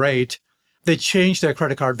high of a rate. They changed their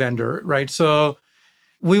credit card vendor, right? So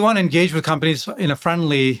we want to engage with companies in a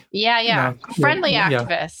friendly, Yeah. Friendly yeah,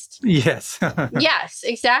 activist. yes, Yes,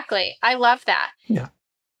 exactly. I love that. yeah.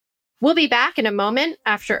 We'll be back in a moment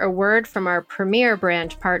after a word from our premier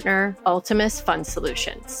brand partner, Ultimus Fund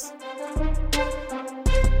Solutions.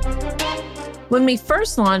 When we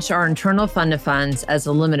first launched our internal fund of funds as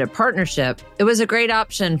a limited partnership, it was a great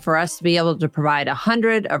option for us to be able to provide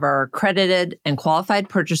 100 of our accredited and qualified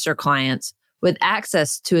purchaser clients with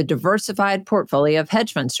access to a diversified portfolio of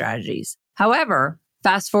hedge fund strategies. However,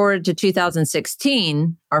 fast forward to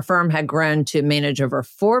 2016, our firm had grown to manage over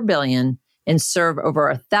 $4 billion and serve over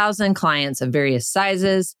 1,000 clients of various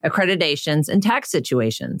sizes, accreditations, and tax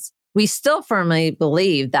situations. We still firmly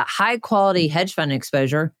believe that high-quality hedge fund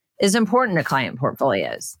exposure is important to client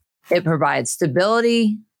portfolios. It provides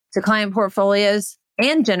stability to client portfolios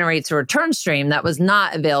and generates a return stream that was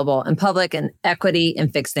not available in public and equity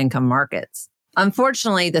and fixed income markets.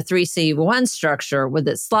 Unfortunately, the 3C1 structure with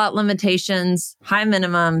its slot limitations, high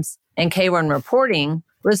minimums, and K1 reporting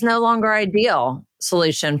was no longer ideal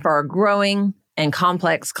solution for our growing and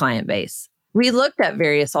complex client base. We looked at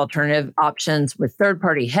various alternative options with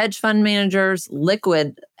third-party hedge fund managers,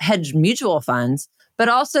 liquid hedge mutual funds, but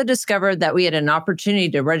also discovered that we had an opportunity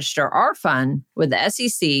to register our fund with the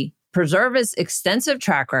SEC, preserve its extensive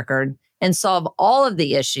track record, and solve all of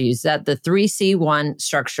the issues that the 3C1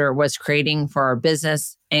 structure was creating for our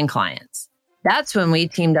business and clients. That's when we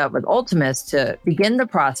teamed up with Ultimus to begin the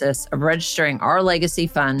process of registering our legacy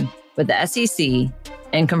fund with the SEC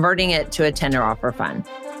and converting it to a tender offer fund.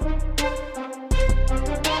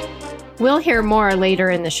 We'll hear more later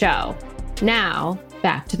in the show. Now,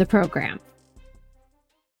 back to the program.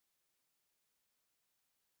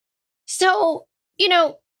 So,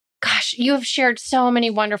 gosh, you have shared so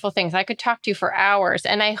many wonderful things. I could talk to you for hours,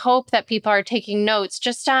 and I hope that people are taking notes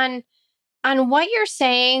just on what you're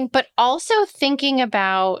saying, but also thinking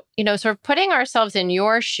about, sort of putting ourselves in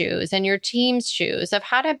your shoes and your team's shoes of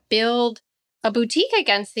how to build a boutique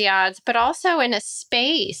against the odds, but also in a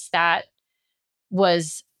space that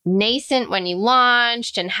was nascent when you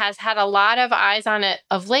launched and has had a lot of eyes on it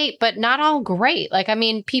of late, but not all great. There's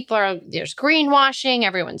greenwashing,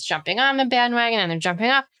 everyone's jumping on the bandwagon and they're jumping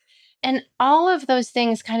off. And all of those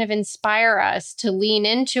things kind of inspire us to lean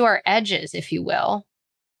into our edges, if you will,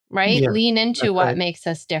 right? Yeah, Lean into that's what right. makes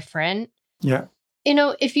us different. Yeah.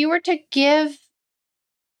 If you were to give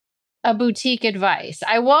a boutique advice,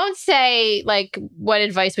 I won't say what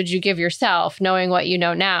advice would you give yourself knowing what you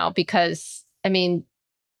know now, because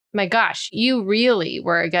my gosh, you really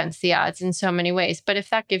were against the odds in so many ways. But if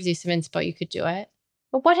that gives you some inspo, you could do it.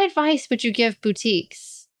 But what advice would you give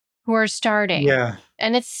boutiques who are starting? Yeah.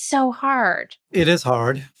 And it's so hard. It is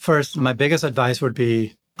hard. First, my biggest advice would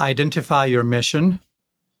be identify your mission.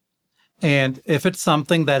 And if it's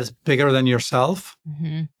something that is bigger than yourself,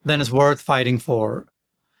 then it's worth fighting for.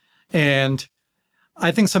 And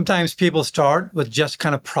I think sometimes people start with just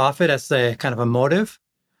kind of profit as a kind of a motive.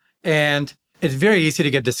 And it's very easy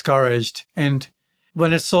to get discouraged. And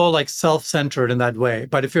when it's so self-centered in that way.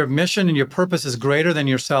 But if your mission and your purpose is greater than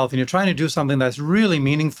yourself and you're trying to do something that's really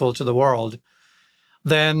meaningful to the world,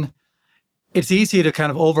 then it's easy to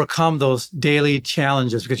kind of overcome those daily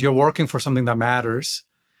challenges because you're working for something that matters.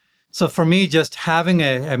 So for me, just having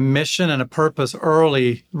a mission and a purpose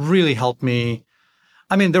early really helped me.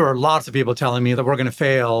 There were lots of people telling me that we're going to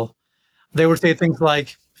fail. They would say things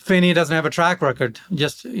like, Finney doesn't have a track record.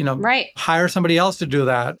 Just, Right. hire somebody else to do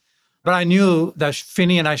that. But I knew that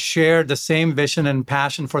Finney and I shared the same vision and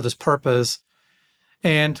passion for this purpose.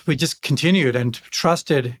 And we just continued and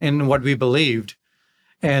trusted in what we believed.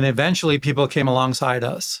 And eventually people came alongside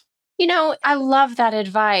us. I love that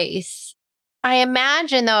advice. I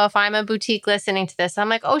imagine, though, if I'm a boutique listening to this, I'm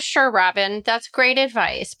like, oh, sure, Robin, that's great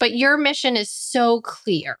advice. But your mission is so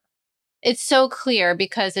clear. It's so clear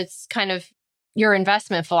because it's kind of your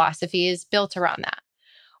investment philosophy is built around that.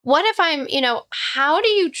 What if how do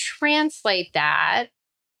you translate that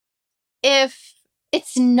if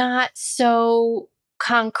it's not so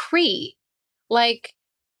concrete?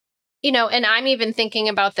 And I'm even thinking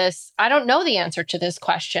about this. I don't know the answer to this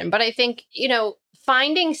question, but I think,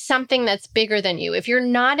 finding something that's bigger than you. If you're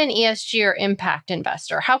not an ESG or impact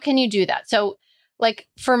investor, how can you do that? So Like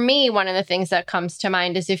for me, one of the things that comes to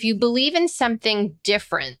mind is if you believe in something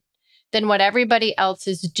different than what everybody else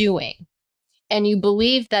is doing, and you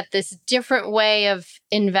believe that this different way of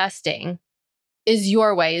investing is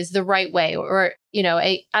your way, is the right way, or,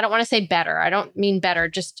 I don't want to say better. I don't mean better,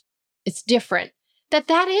 just it's different.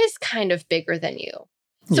 That is kind of bigger than you.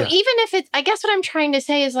 So Yeah. even if it's, I guess what I'm trying to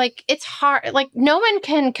say is like, it's hard, like no one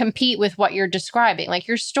can compete with what you're describing. Like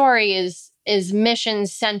your story is mission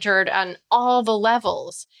centered on all the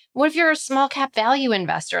levels. What if you're a small cap value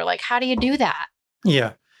investor? Like, how do you do that?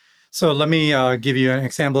 Yeah. So let me give you an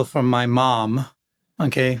example from my mom.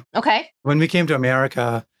 Okay. Okay. When we came to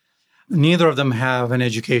America, neither of them have an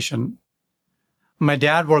education. My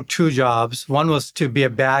dad worked 2 jobs. One was to be a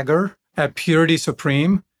bagger at Purity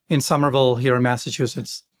Supreme in Somerville here in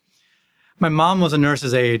Massachusetts. My mom was a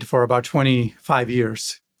nurse's aide for about 25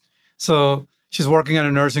 years. So she's working at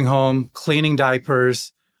a nursing home, cleaning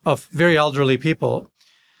diapers of very elderly people.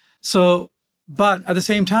 So, but at the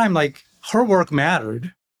same time, like her work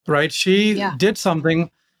mattered, right? She did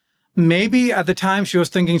something. Maybe at the time she was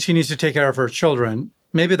thinking she needs to take care of her children.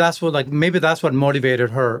 Maybe that's what motivated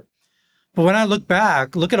her. But when I look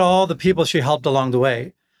back, look at all the people she helped along the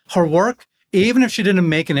way. Her work, even if she didn't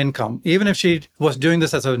make an income, even if she was doing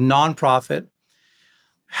this as a nonprofit,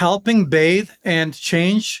 helping bathe and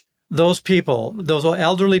change those people, those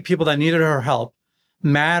elderly people that needed her help,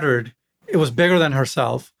 mattered. It was bigger than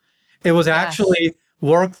herself. It was actually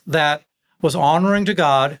work that was honoring to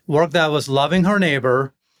God, work that was loving her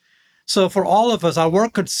neighbor. So for all of us, our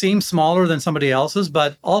work could seem smaller than somebody else's,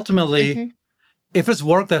 but ultimately, if it's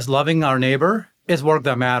work that's loving our neighbor, it's work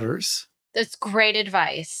that matters. That's great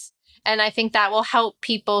advice. And I think that will help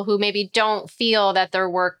people who maybe don't feel that their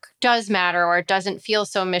work does matter or it doesn't feel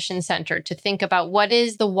so mission centered to think about what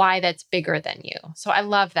is the why that's bigger than you. So I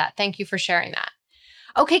love that. Thank you for sharing that.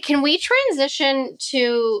 Okay, can we transition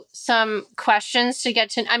to some questions to get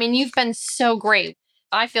to? I mean, you've been so great.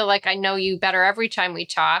 I feel like I know you better every time we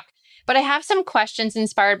talk, but I have some questions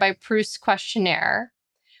inspired by Proust's questionnaire,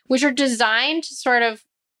 which are designed to sort of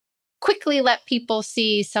quickly let people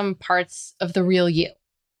see some parts of the real you.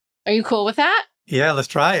 Are you cool with that? Yeah, let's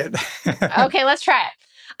try it. Okay, let's try it.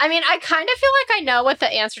 I mean, I kind of feel like I know what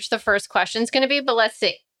the answer to the first question is going to be, but let's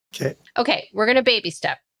see. Okay. Okay, we're going to baby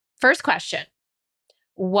step. First question.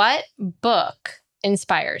 What book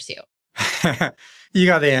inspires you? You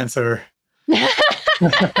got the answer.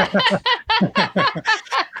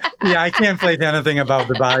 Yeah, I can't place anything about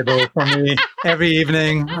the Bible for me. Every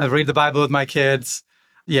evening, I read the Bible with my kids.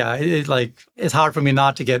 Yeah, it's hard for me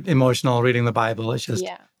not to get emotional reading the Bible. It's just,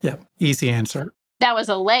 easy answer. That was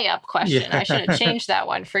a layup question. Yeah. I should have changed that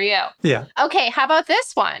one for you. Yeah. Okay, how about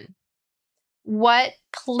this one? What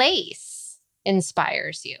place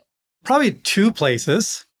inspires you? Probably 2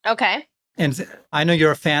 places. Okay. And I know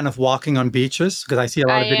you're a fan of walking on beaches because I see a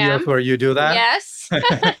lot of videos where you do that. Yes.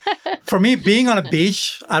 For me, being on a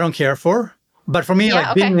beach, I don't care for. But for me,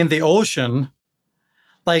 being in the ocean,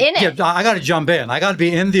 I got to jump in. I got to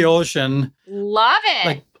be in the ocean. Love it.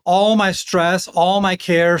 Like all my stress, all my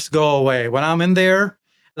cares go away. When I'm in there,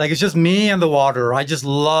 it's just me and the water. I just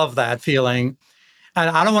love that feeling. And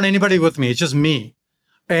I don't want anybody with me. It's just me.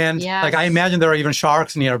 And I imagine there are even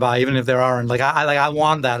sharks nearby, even if there aren't. I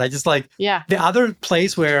want that. I just the other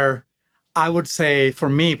place where I would say for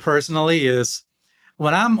me personally is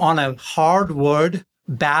when I'm on a hardwood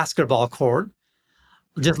basketball court,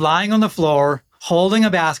 just lying on the floor, holding a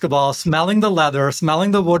basketball, smelling the leather,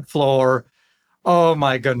 smelling the wood floor. Oh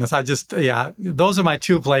my goodness. Those are my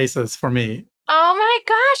 2 places for me. Oh my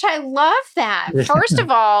gosh, I love that. First of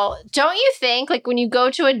all, don't you think when you go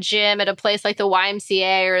to a gym at a place like the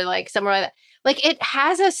YMCA or somewhere like that, it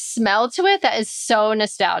has a smell to it that is so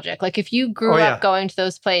nostalgic. If you grew up going to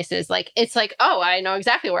those places, it's oh, I know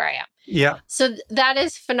exactly where I am. Yeah. So that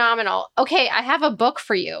is phenomenal. Okay, I have a book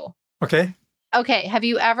for you. Okay. Okay, have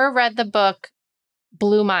you ever read the book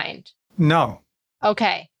Blue Mind? No.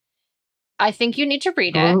 Okay. I think you need to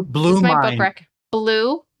read it. Blue This is my Mind. book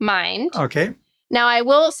Blue Mind. Okay. Now, I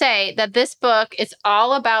will say that this book is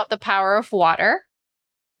all about the power of water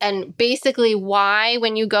and basically why,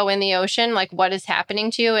 when you go in the ocean, what is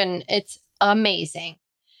happening to you. And it's amazing.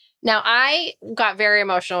 Now, I got very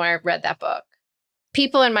emotional when I read that book.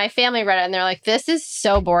 People in my family read it and they're like, this is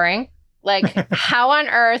so boring. How on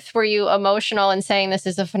earth were you emotional and saying this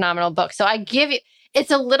is a phenomenal book? So I give you,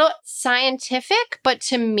 it's a little scientific, but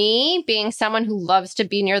to me, being someone who loves to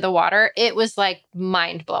be near the water, it was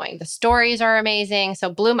mind blowing. The stories are amazing. So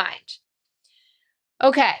Blue Mind.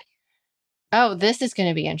 Okay. Oh, this is going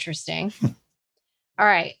to be interesting. All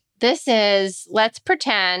right. Let's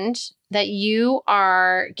pretend that you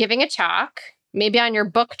are giving a talk maybe on your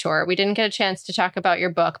book tour. We didn't get a chance to talk about your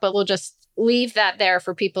book, but we'll just leave that there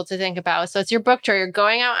for people to think about. So it's your book tour. You're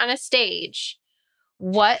going out on a stage.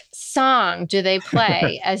 What song do they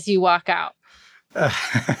play as you walk out? There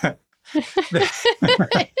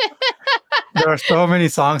are so many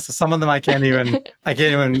songs. Some of them I can't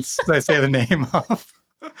even say the name of.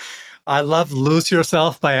 I love "Lose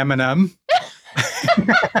Yourself" by Eminem.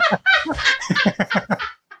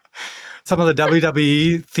 Some of the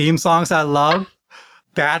WWE theme songs I love.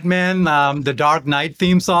 Batman, the Dark Knight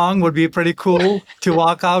theme song would be pretty cool to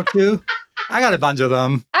walk out to. I got a bunch of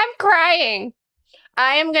them. I'm crying.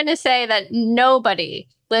 I am going to say that nobody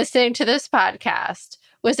listening to this podcast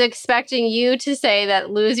was expecting you to say that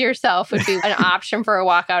 "Lose Yourself" would be an option for a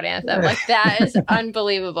walkout anthem. Like, that is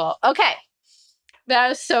unbelievable. Okay.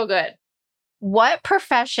 That is so good. What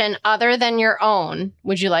profession other than your own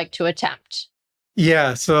would you like to attempt?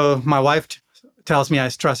 Yeah. So my wife tells me I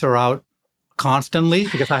stress her out constantly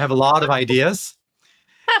because I have a lot of ideas.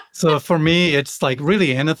 So for me, it's like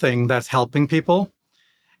really anything that's helping people.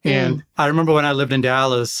 And I remember when I lived in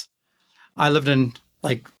Dallas, I lived in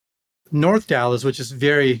like North Dallas, which is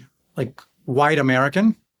very like white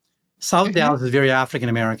American. South Dallas is very African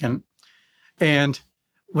American. And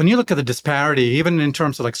when you look at the disparity, even in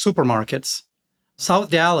terms of like supermarkets, South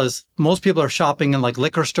Dallas, most people are shopping in like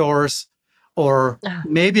liquor stores or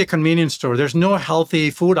maybe a convenience store. There's no healthy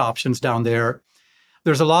food options down there.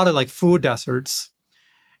 There's a lot of like food deserts.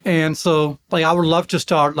 And so like I would love to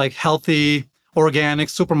start like healthy, organic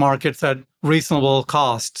supermarkets at reasonable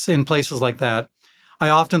costs in places like that. I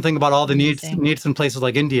often think about all the needs in places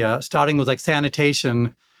like India, starting with like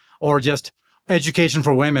sanitation or just education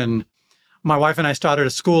for women. My wife and I started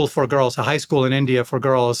a school for girls, a high school in India for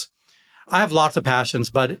girls. I have lots of passions,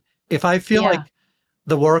 but if I feel like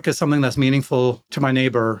the work is something that's meaningful to my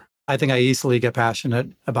neighbor, I think I easily get passionate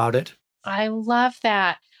about it. I love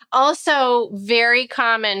that. Also, very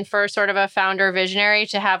common for sort of a founder visionary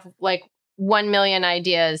to have like 1 million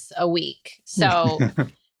ideas a week. So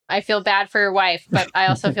I feel bad for your wife, but I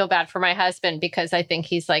also feel bad for my husband because I think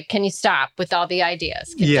he's like, can you stop with all the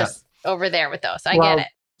ideas? Just over there with those. I get it.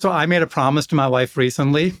 So I made a promise to my wife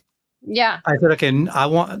recently. Yeah. I said, okay, I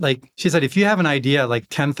want she said, if you have an idea like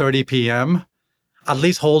 10:30 p.m., at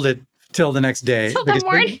least hold it till the next day. Till the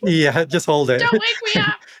morning? Yeah, just hold it. Don't wake me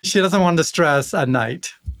up. She doesn't want the stress at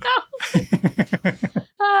night. No.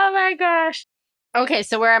 Oh my gosh. Okay,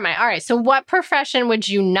 so where am I? All right. So what profession would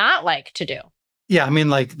you not like to do? Yeah, I mean,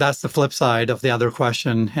 like that's the flip side of the other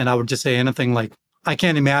question. And I would just say anything like, I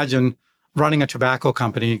can't imagine running a tobacco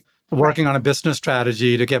company, working on a business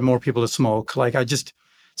strategy to get more people to smoke.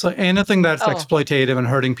 So anything that's exploitative and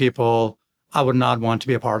hurting people, I would not want to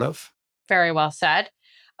be a part of. Very well said.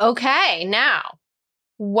 Okay, now,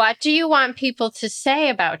 what do you want people to say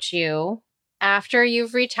about you after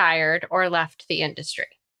you've retired or left the industry?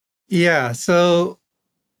 Yeah, so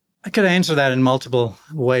I could answer that in multiple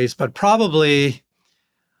ways, but probably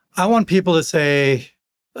I want people to say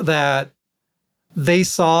that they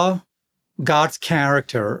saw God's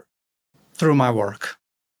character through my work.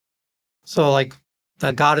 So like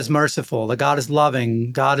that God is merciful, that God is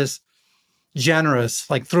loving, God is generous.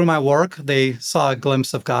 Like through my work, they saw a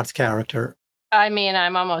glimpse of God's character. I mean,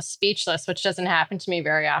 I'm almost speechless, which doesn't happen to me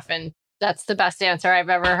very often. That's the best answer I've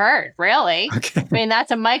ever heard. Really? Okay. I mean,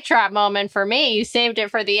 that's a mic drop moment for me. You saved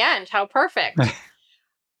it for the end. How perfect.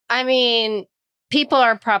 I mean, people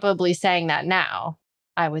are probably saying that now,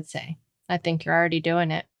 I would say. I think you're already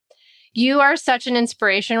doing it. You are such an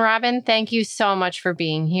inspiration, Robin. Thank you so much for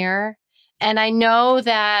being here. And I know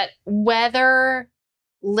that whether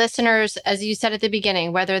listeners, as you said at the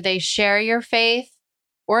beginning, whether they share your faith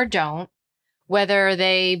or don't, whether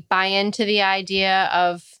they buy into the idea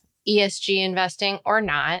of ESG investing or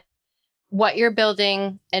not, what you're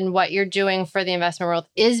building and what you're doing for the investment world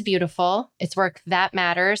is beautiful. It's work that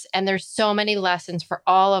matters. And there's so many lessons for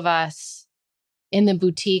all of us in the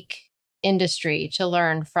boutique industry to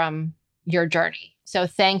learn from your journey. So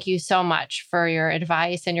thank you so much for your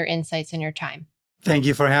advice and your insights and your time. Thank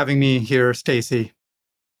you for having me here, Stacy.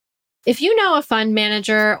 If you know a fund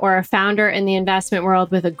manager or a founder in the investment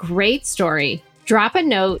world with a great story, drop a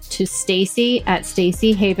note to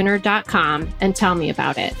stacy@stacyhavener.com and tell me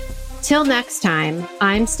about it. Till next time,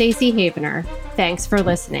 I'm Stacy Havener. Thanks for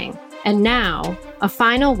listening. And now, a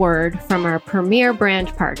final word from our premier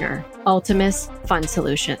brand partner, Ultimus Fund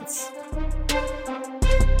Solutions.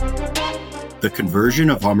 The conversion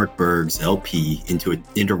of Hallmark Berg's LP into an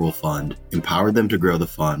interval fund empowered them to grow the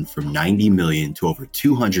fund from 90 million to over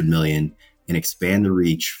 200 million and expand the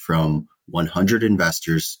reach from 100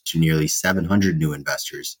 investors to nearly 700 new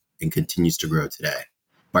investors and continues to grow today.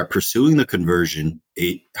 By pursuing the conversion,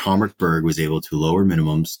 Hallmark Berg was able to lower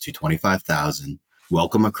minimums to $25,000,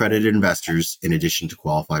 welcome accredited investors in addition to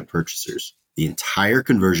qualified purchasers. The entire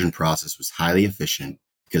conversion process was highly efficient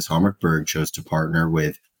because Hallmark Berg chose to partner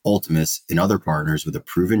with Ultimus and other partners with a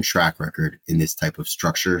proven track record in this type of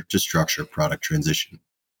structure-to-structure product transition.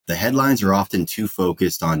 The headlines are often too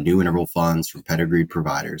focused on new interval funds from pedigreed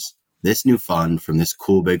providers, this new fund from this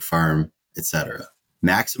cool big firm, etc.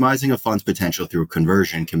 Maximizing a fund's potential through a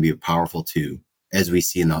conversion can be a powerful tool, as we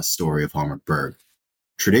see in the story of Hallmark Berg.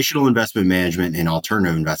 Traditional investment management and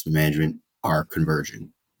alternative investment management are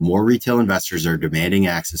converging. More retail investors are demanding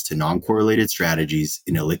access to non-correlated strategies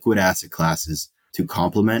in illiquid asset classes to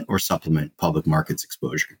complement or supplement public markets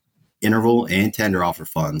exposure. Interval and tender offer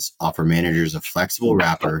funds offer managers a flexible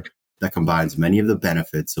wrapper that combines many of the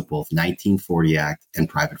benefits of both 1940 Act and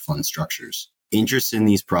private fund structures. Interest in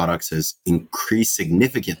these products has increased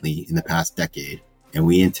significantly in the past decade, and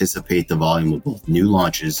we anticipate the volume of both new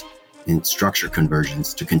launches and structure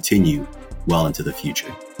conversions to continue well into the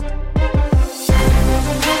future.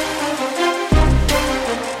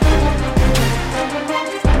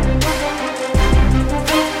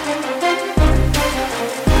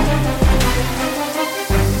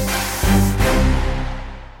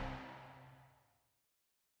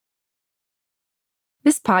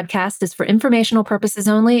 This podcast is for informational purposes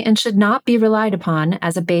only and should not be relied upon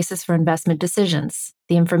as a basis for investment decisions.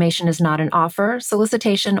 The information is not an offer,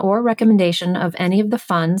 solicitation, or recommendation of any of the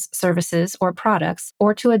funds, services, or products,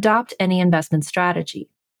 or to adopt any investment strategy.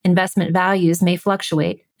 Investment values may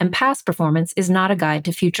fluctuate, and past performance is not a guide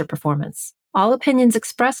to future performance. All opinions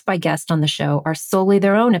expressed by guests on the show are solely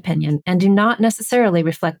their own opinion and do not necessarily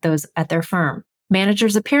reflect those at their firm.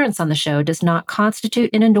 Manager's appearance on the show does not constitute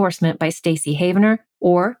an endorsement by Stacey Havener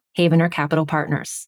or Havener Capital Partners.